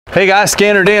Hey guys,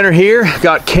 ScannerDanner here.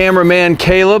 Got cameraman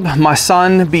Caleb, my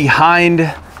son, behind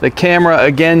the camera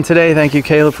again today. Thank you,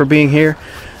 Caleb, for being here.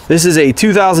 This is a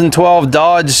 2012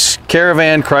 Dodge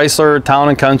Caravan Chrysler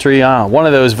Town & Country, one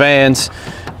of those vans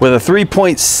with a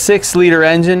 3.6 liter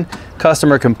engine.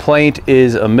 Customer complaint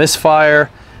is a misfire.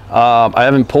 I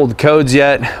haven't pulled the codes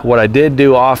yet. What I did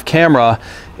do off camera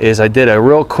is I did a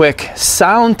real quick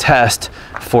sound test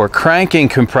for cranking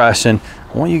compression.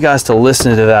 I want you guys to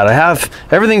listen to that. I have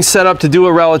everything set up to do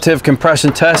a relative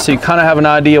compression test, so you kind of have an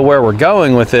idea where we're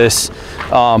going with this.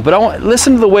 But I want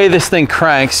listen to the way this thing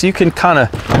cranks. You can kind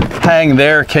of hang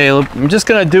there, Caleb. I'm just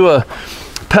going to do a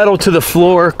pedal to the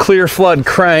floor, clear flood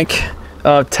crank.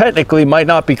 Technically, might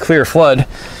not be clear flood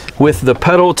with the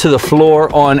pedal to the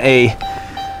floor on a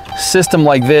system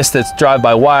like this that's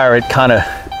drive-by-wire. It kind of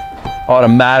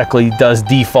automatically does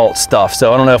default stuff.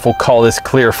 So I don't know if we'll call this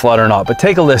clear flood or not. But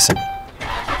take a listen.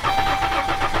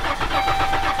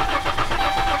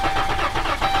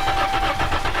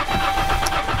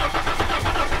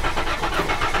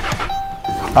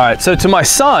 All right, so to my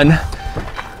son,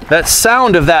 that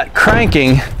sound of that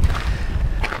cranking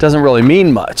doesn't really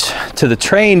mean much. To the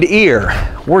trained ear,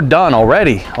 we're done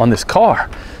already on this car.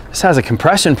 This has a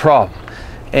compression problem.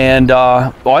 And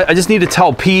I just need to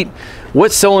tell Pete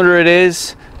what cylinder it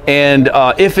is and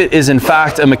if it is in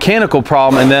fact a mechanical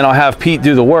problem, and then I'll have Pete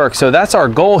do the work. So that's our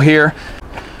goal here.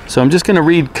 So I'm just gonna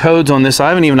read codes on this. I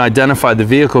haven't even identified the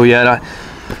vehicle yet.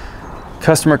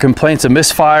 Customer complaints a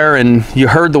misfire, and you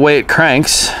heard the way it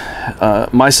cranks.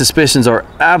 My suspicions are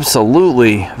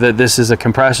absolutely that this is a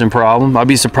compression problem. I'd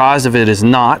be surprised if it is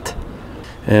not.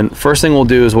 And first thing we'll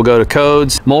do is we'll go to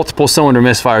codes. Multiple cylinder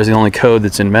misfire is the only code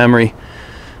that's in memory.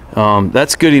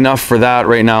 That's good enough for that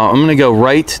right now. I'm gonna go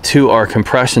right to our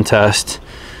compression test.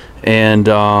 And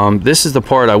this is the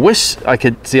part I wish I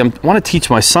could see. I wanna teach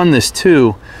my son this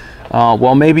too.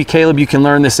 Well, maybe Caleb, you can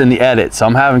learn this in the edit. So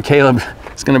I'm having Caleb,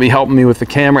 it's gonna be helping me with the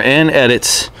camera and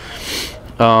edits.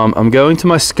 I'm going to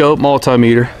my scope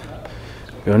multimeter,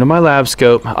 going to my lab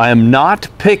scope. I am not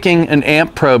picking an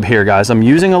amp probe here, guys. I'm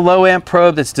using a low amp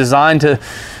probe that's designed to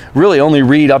really only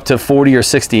read up to 40 or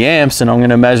 60 amps, and I'm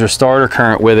gonna measure starter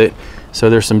current with it. So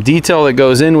there's some detail that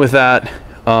goes in with that.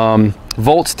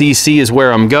 Volts DC is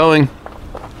where I'm going.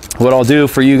 What I'll do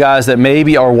for you guys that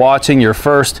maybe are watching your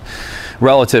first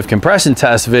relative compression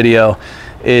test video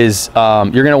is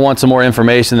you're gonna want some more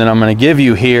information than I'm gonna give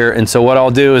you here. And so what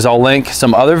I'll do is I'll link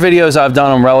some other videos I've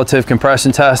done on relative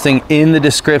compression testing in the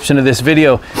description of this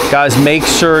video. Guys, make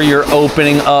sure you're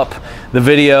opening up the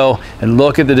video and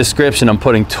look at the description. I'm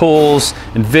putting tools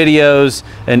and videos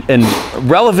and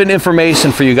relevant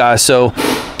information for you guys. So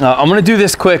I'm gonna do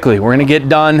this quickly. We're gonna get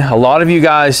done. A lot of you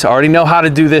guys already know how to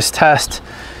do this test.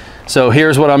 So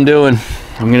here's what I'm doing.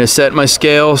 I'm gonna set my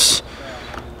scales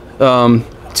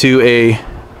to a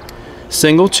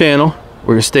single channel.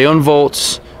 We're gonna stay on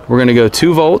volts. We're gonna go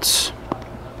 2 volts.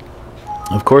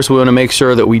 Of course, we wanna make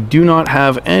sure that we do not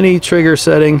have any trigger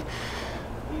setting.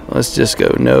 Let's just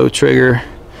go no trigger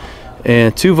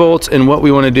and 2 volts. And what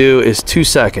we wanna do is 2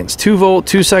 seconds. 2 volt,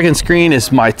 2 second screen is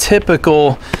my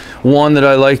typical one that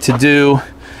I like to do.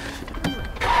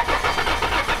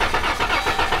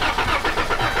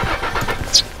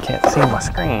 Can't see my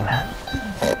screen.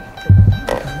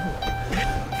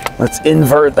 Let's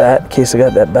invert that in case I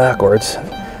got that backwards.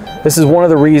 This is one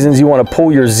of the reasons you want to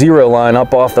pull your 0 line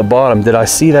up off the bottom. Did I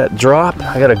see that drop?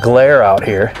 I got a glare out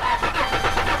here.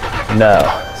 No.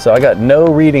 So I got no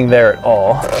reading there at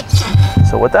all.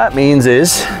 So what that means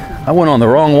is I went on the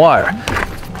wrong wire.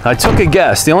 I took a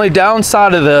guess. The only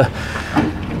downside of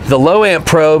the low amp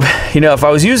probe, you know, if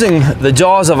I was using the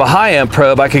jaws of a high amp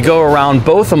probe, I could go around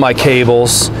both of my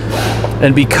cables.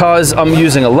 And because I'm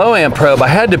using a low amp probe, I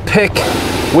had to pick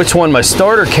which one my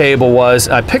starter cable was.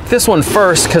 I picked this one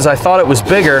first because I thought it was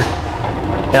bigger,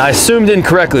 and I assumed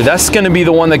incorrectly. That's gonna be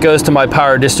the one that goes to my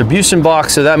power distribution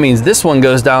box, so that means this one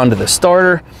goes down to the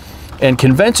starter. And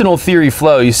conventional theory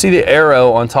flow, you see the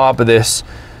arrow on top of this,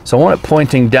 so I want it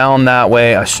pointing down that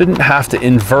way. I shouldn't have to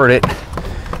invert it.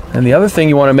 And the other thing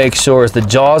you wanna make sure is the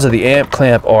jaws of the amp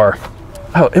clamp are,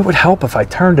 oh, it would help if I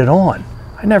turned it on.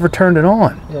 I never turned it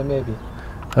on. Yeah, maybe.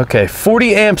 Okay,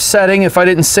 40 amp setting, if I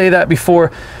didn't say that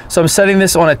before. So I'm setting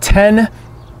this on a 10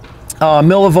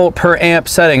 millivolt per amp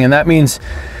setting, and that means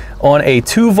on a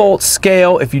 2 volt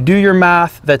scale, if you do your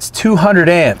math, that's 200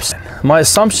 amps. My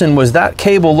assumption was that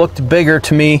cable looked bigger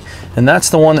to me, and that's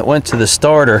the one that went to the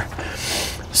starter.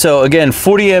 So again,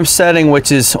 40 amp setting,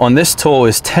 which is on this tool,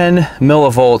 is 10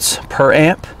 millivolts per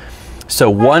amp. So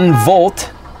 1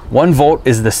 volt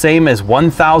is the same as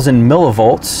 1,000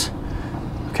 millivolts.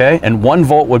 okay? And 1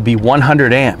 volt would be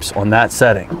 100 amps on that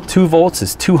setting. 2 volts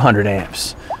is 200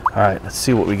 amps. All right, let's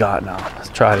see what we got now. Let's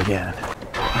try it again.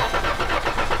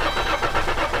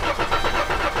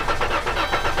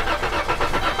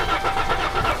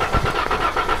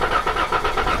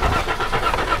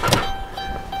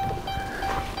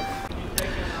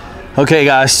 Okay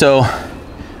guys, so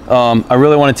I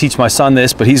really want to teach my son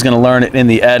this, but he's going to learn it in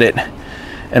the edit.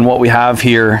 And what we have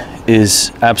here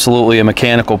is absolutely a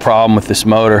mechanical problem with this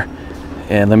motor.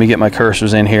 And let me get my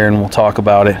cursors in here and we'll talk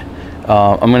about it.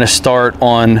 I'm going to start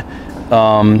on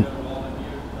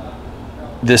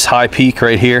this high peak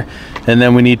right here, and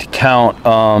then we need to count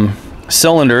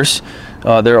cylinders.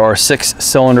 There are 6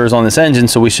 cylinders on this engine,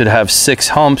 so we should have 6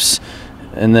 humps,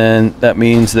 and then that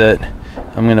means that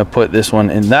I'm going to put this one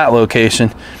in that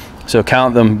location. So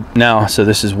count them now. So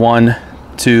this is 1,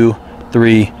 2,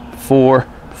 3, 4,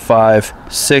 5,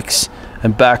 6,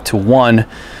 and back to 1.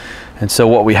 And so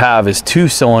what we have is 2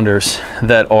 cylinders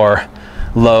that are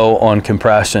low on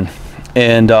compression.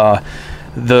 And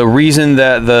the reason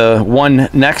that the one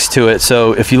next to it,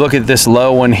 so if you look at this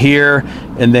low one here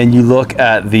and then you look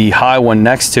at the high one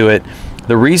next to it,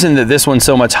 the reason that this one's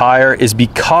so much higher is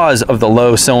because of the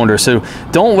low cylinder. So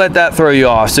don't let that throw you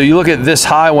off. So you look at this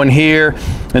high one here,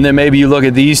 and then maybe you look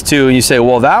at these 2 and you say,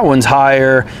 well, that one's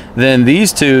higher than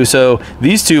these 2, so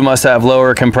these 2 must have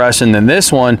lower compression than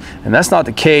this one. And that's not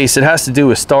the case. It has to do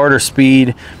with starter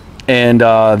speed and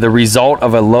the result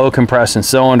of a low compression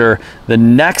cylinder. The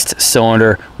next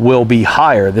cylinder will be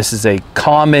higher. This is a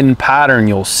common pattern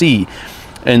you'll see.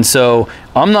 And so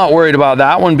I'm not worried about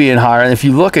that one being higher. And if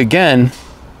you look again,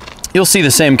 you'll see the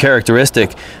same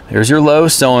characteristic. There's your low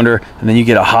cylinder, and then you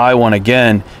get a high one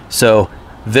again. So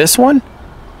this one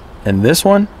and this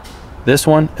one, this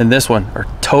one and this one are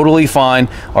totally fine.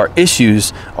 Our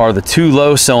issues are the 2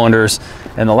 low cylinders.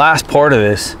 And the last part of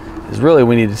this is really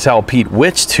we need to tell Pete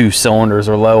which 2 cylinders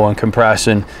are low on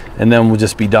compression, and then we'll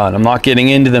just be done. I'm not getting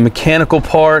into the mechanical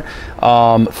part.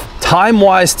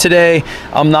 Time-wise today,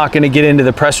 I'm not going to get into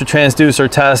the pressure transducer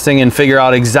testing and figure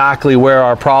out exactly where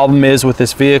our problem is with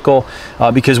this vehicle,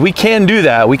 because we can do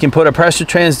that. We can put a pressure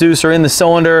transducer in the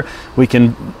cylinder, we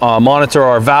can monitor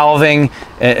our valving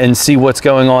and see what's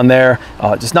going on there.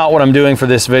 Just not what I'm doing for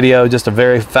this video, just a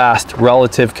very fast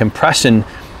relative compression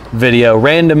video.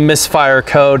 Random misfire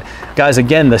code. Guys,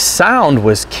 again, the sound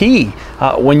was key.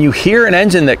 When you hear an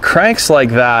engine that cranks like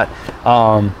that,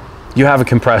 you have a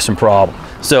compression problem.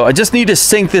 So I just need to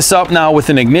sync this up now with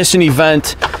an ignition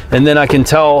event, and then I can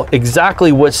tell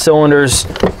exactly which cylinders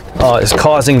is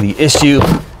causing the issue.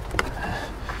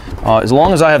 As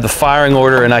long as I have the firing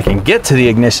order and I can get to the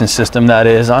ignition system, that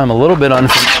is. I'm a little bit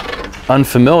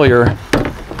unfamiliar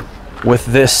with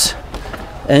this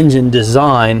engine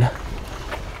design.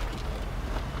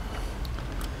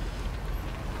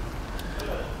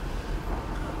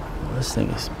 This thing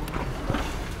is,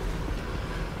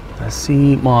 I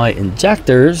see my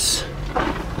injectors.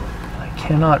 I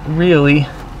cannot really.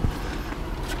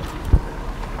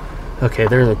 Okay,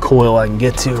 there's a coil I can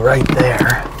get to right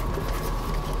there.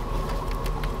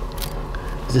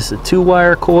 Is this a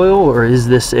 2-wire coil or is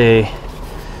this a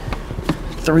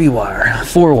 3-wire,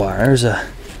 4-wire? There's a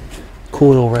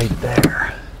coil right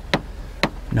there.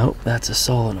 Nope, that's a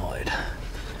solenoid.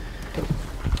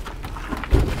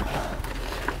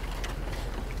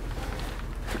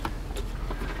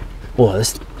 Well,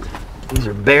 these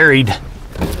are buried.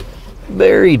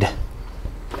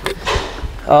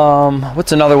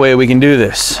 What's another way we can do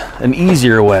this? An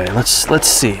easier way. Let's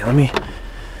see. Let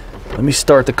me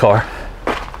start the car.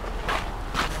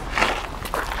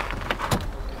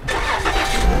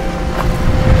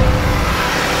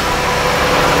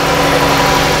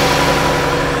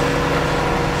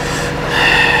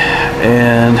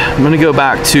 And I'm going to go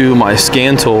back to my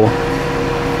scan tool.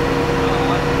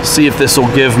 See if this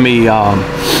will give me, I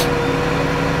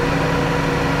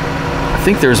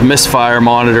think there's misfire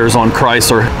monitors on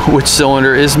Chrysler. Which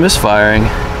cylinder is misfiring?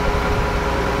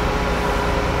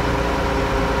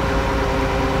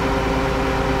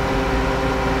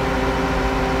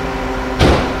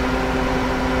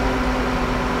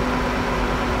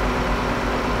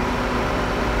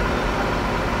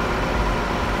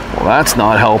 Well, that's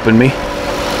not helping me.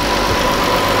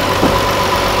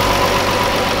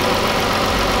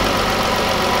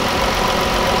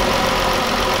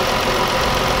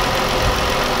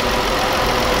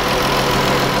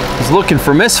 Looking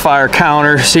for misfire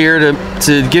counters here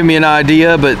to give me an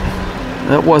idea, but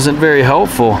that wasn't very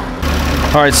helpful.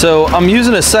 All right, so I'm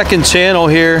using a second channel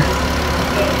here,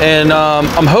 and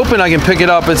I'm hoping I can pick it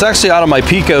up. It's actually out of my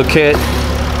Pico kit,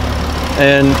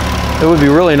 and it would be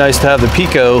really nice to have the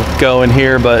Pico going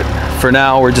here, but for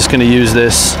now, we're just gonna use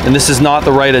this. And this is not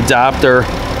the right adapter,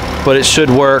 but it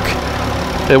should work.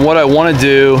 And what I wanna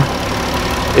do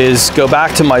is go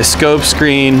back to my scope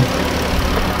screen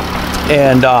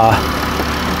and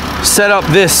set up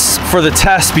this for the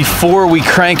test before we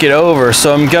crank it over.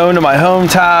 So I'm going to my home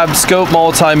tab, scope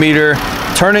multimeter,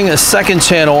 turning a second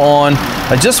channel on.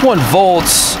 I just want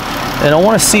volts, and I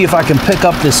want to see if I can pick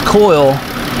up this coil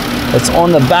that's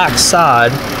on the back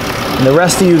side. And the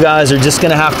rest of you guys are just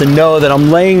gonna have to know that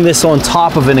I'm laying this on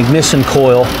top of an ignition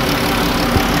coil.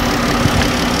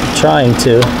 I'm trying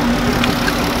to.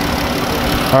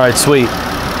 All right, sweet.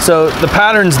 So the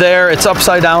pattern's there, it's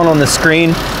upside down on the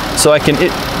screen, so I can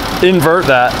invert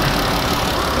that.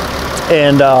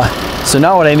 And so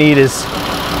now what I need is,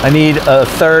 I need a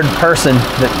third person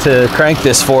to crank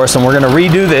this for us, and we're gonna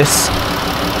redo this.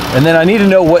 And then I need to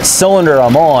know what cylinder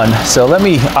I'm on. So let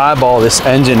me eyeball this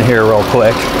engine here real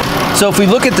quick. So if we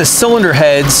look at the cylinder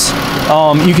heads,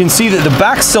 you can see that the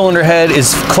back cylinder head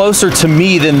is closer to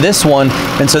me than this one.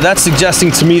 And so that's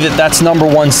suggesting to me that that's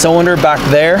 #1 cylinder back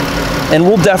there. And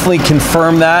we'll definitely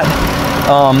confirm that.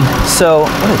 So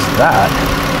what is that?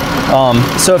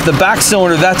 So if the back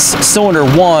cylinder, that's cylinder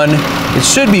 1, it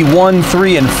should be 1,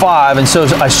 3, and 5, and so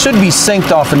I should be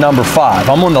synced off of number 5.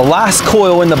 I'm on the last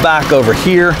coil in the back over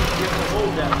here,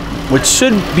 which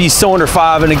should be cylinder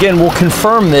 5, and again, we'll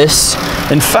confirm this.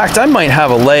 In fact, I might have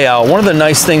a layout. One of the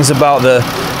nice things about the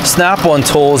Snap-on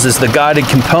tools is the guided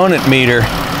component meter,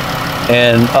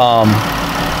 and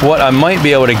what I might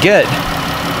be able to get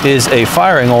is a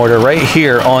firing order right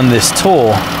here on this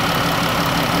tool.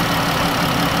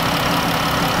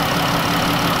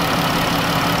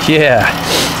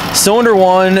 Yeah, cylinder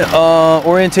 1,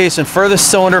 orientation, furthest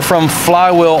cylinder from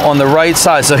flywheel on the right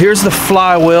side. So here's the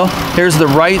flywheel, here's the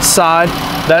right side.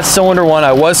 That's cylinder 1,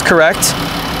 I was correct.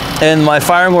 And my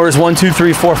firing order is 1, 2,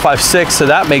 3, 4, 5, 6, so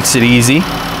that makes it easy.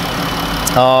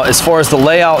 As far as the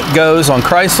layout goes on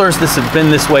Chryslers, this has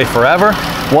been this way forever.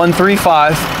 1, 3,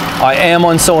 5, I am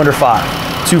on cylinder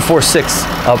 5. 2, 4, 6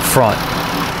 up front.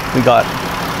 We got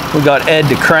Ed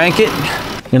to crank it.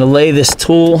 I'm gonna lay this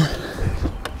tool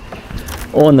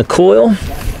on the coil.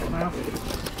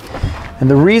 And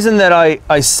the reason that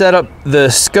I set up the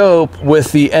scope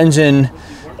with the engine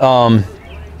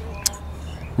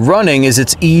running is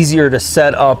it's easier to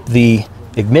set up the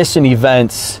ignition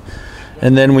events,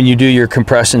 and then when you do your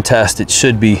compression test, it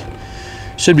should be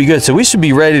good. So we should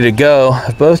be ready to go.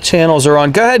 Both channels are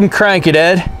on. Go ahead and crank it,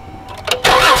 Ed.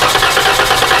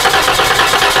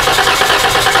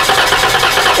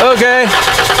 Okay.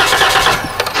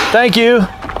 Thank you.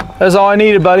 That's all I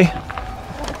needed, buddy.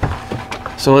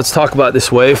 So let's talk about this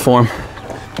waveform.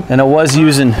 And I was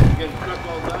using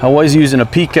a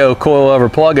Pico coil-over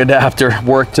plug adapter.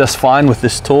 Worked just fine with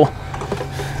this tool.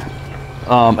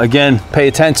 Again, pay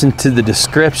attention to the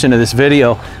description of this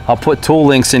video. I'll put tool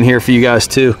links in here for you guys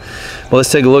too. Well,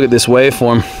 let's take a look at this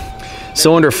waveform.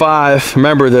 Cylinder 5.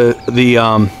 Remember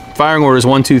the firing order is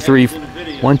 1, 2, 3,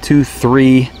 1, 2,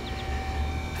 3.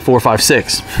 4, 5,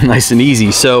 6, nice and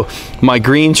easy. So my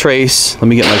green trace, let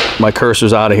me get my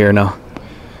cursors out of here now.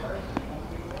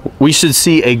 We should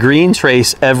see a green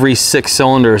trace every 6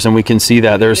 cylinders, and we can see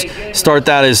that. Start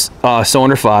that as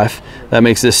cylinder 5. That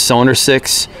makes this cylinder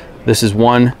 6. This is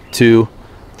 1, 2,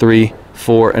 3,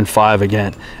 4, and 5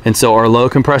 again. And so our low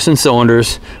compression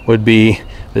cylinders would be,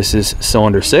 this is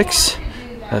cylinder 6.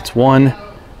 That's 1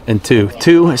 and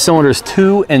 2. Cylinders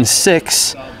 2 and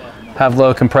 6 have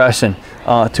low compression.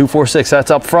 2, 4, 6,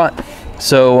 that's up front.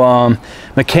 So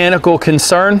mechanical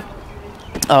concern,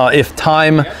 if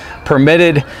time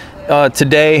permitted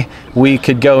today, we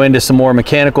could go into some more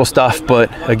mechanical stuff, but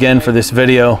again, for this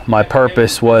video, my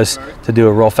purpose was to do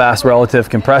a real fast relative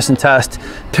compression test,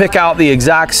 pick out the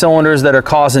exact cylinders that are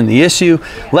causing the issue,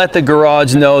 let the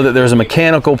garage know that there's a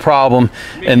mechanical problem,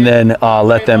 and then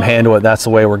let them handle it. That's the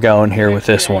way we're going here with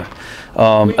this one.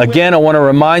 Again, I want to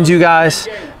remind you guys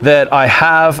that I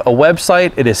have a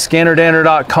website. It is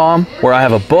ScannerDanner.com, where I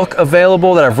have a book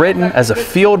available that I've written as a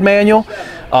field manual.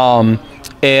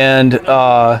 And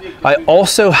I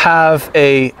also have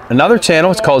another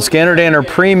channel. It's called ScannerDanner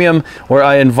Premium, where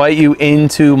I invite you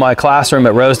into my classroom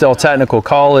at Rosedale Technical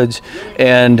College,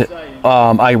 and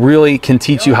I really can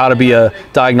teach you how to be a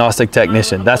diagnostic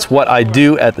technician. That's what I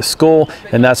do at the school,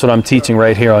 and that's what I'm teaching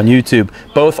right here on YouTube,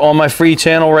 both on my free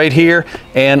channel right here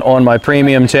and on my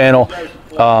premium channel.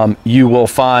 You will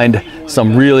find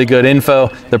some really good info.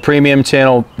 The premium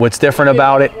channel, what's different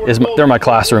about it is they're my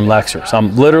classroom lectures.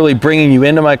 I'm literally bringing you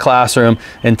into my classroom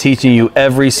and teaching you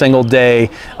every single day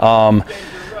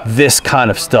this kind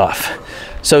of stuff.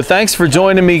 So thanks for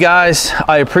joining me, guys.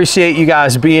 I appreciate you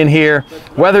guys being here.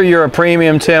 Whether you're a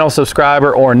premium channel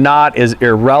subscriber or not is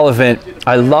irrelevant.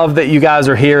 I love that you guys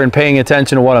are here and paying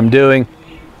attention to what I'm doing.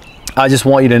 I just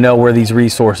want you to know where these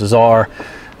resources are.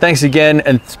 Thanks again,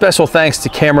 and special thanks to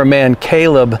cameraman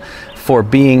Caleb for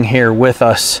being here with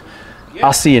us.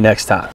 I'll see you next time.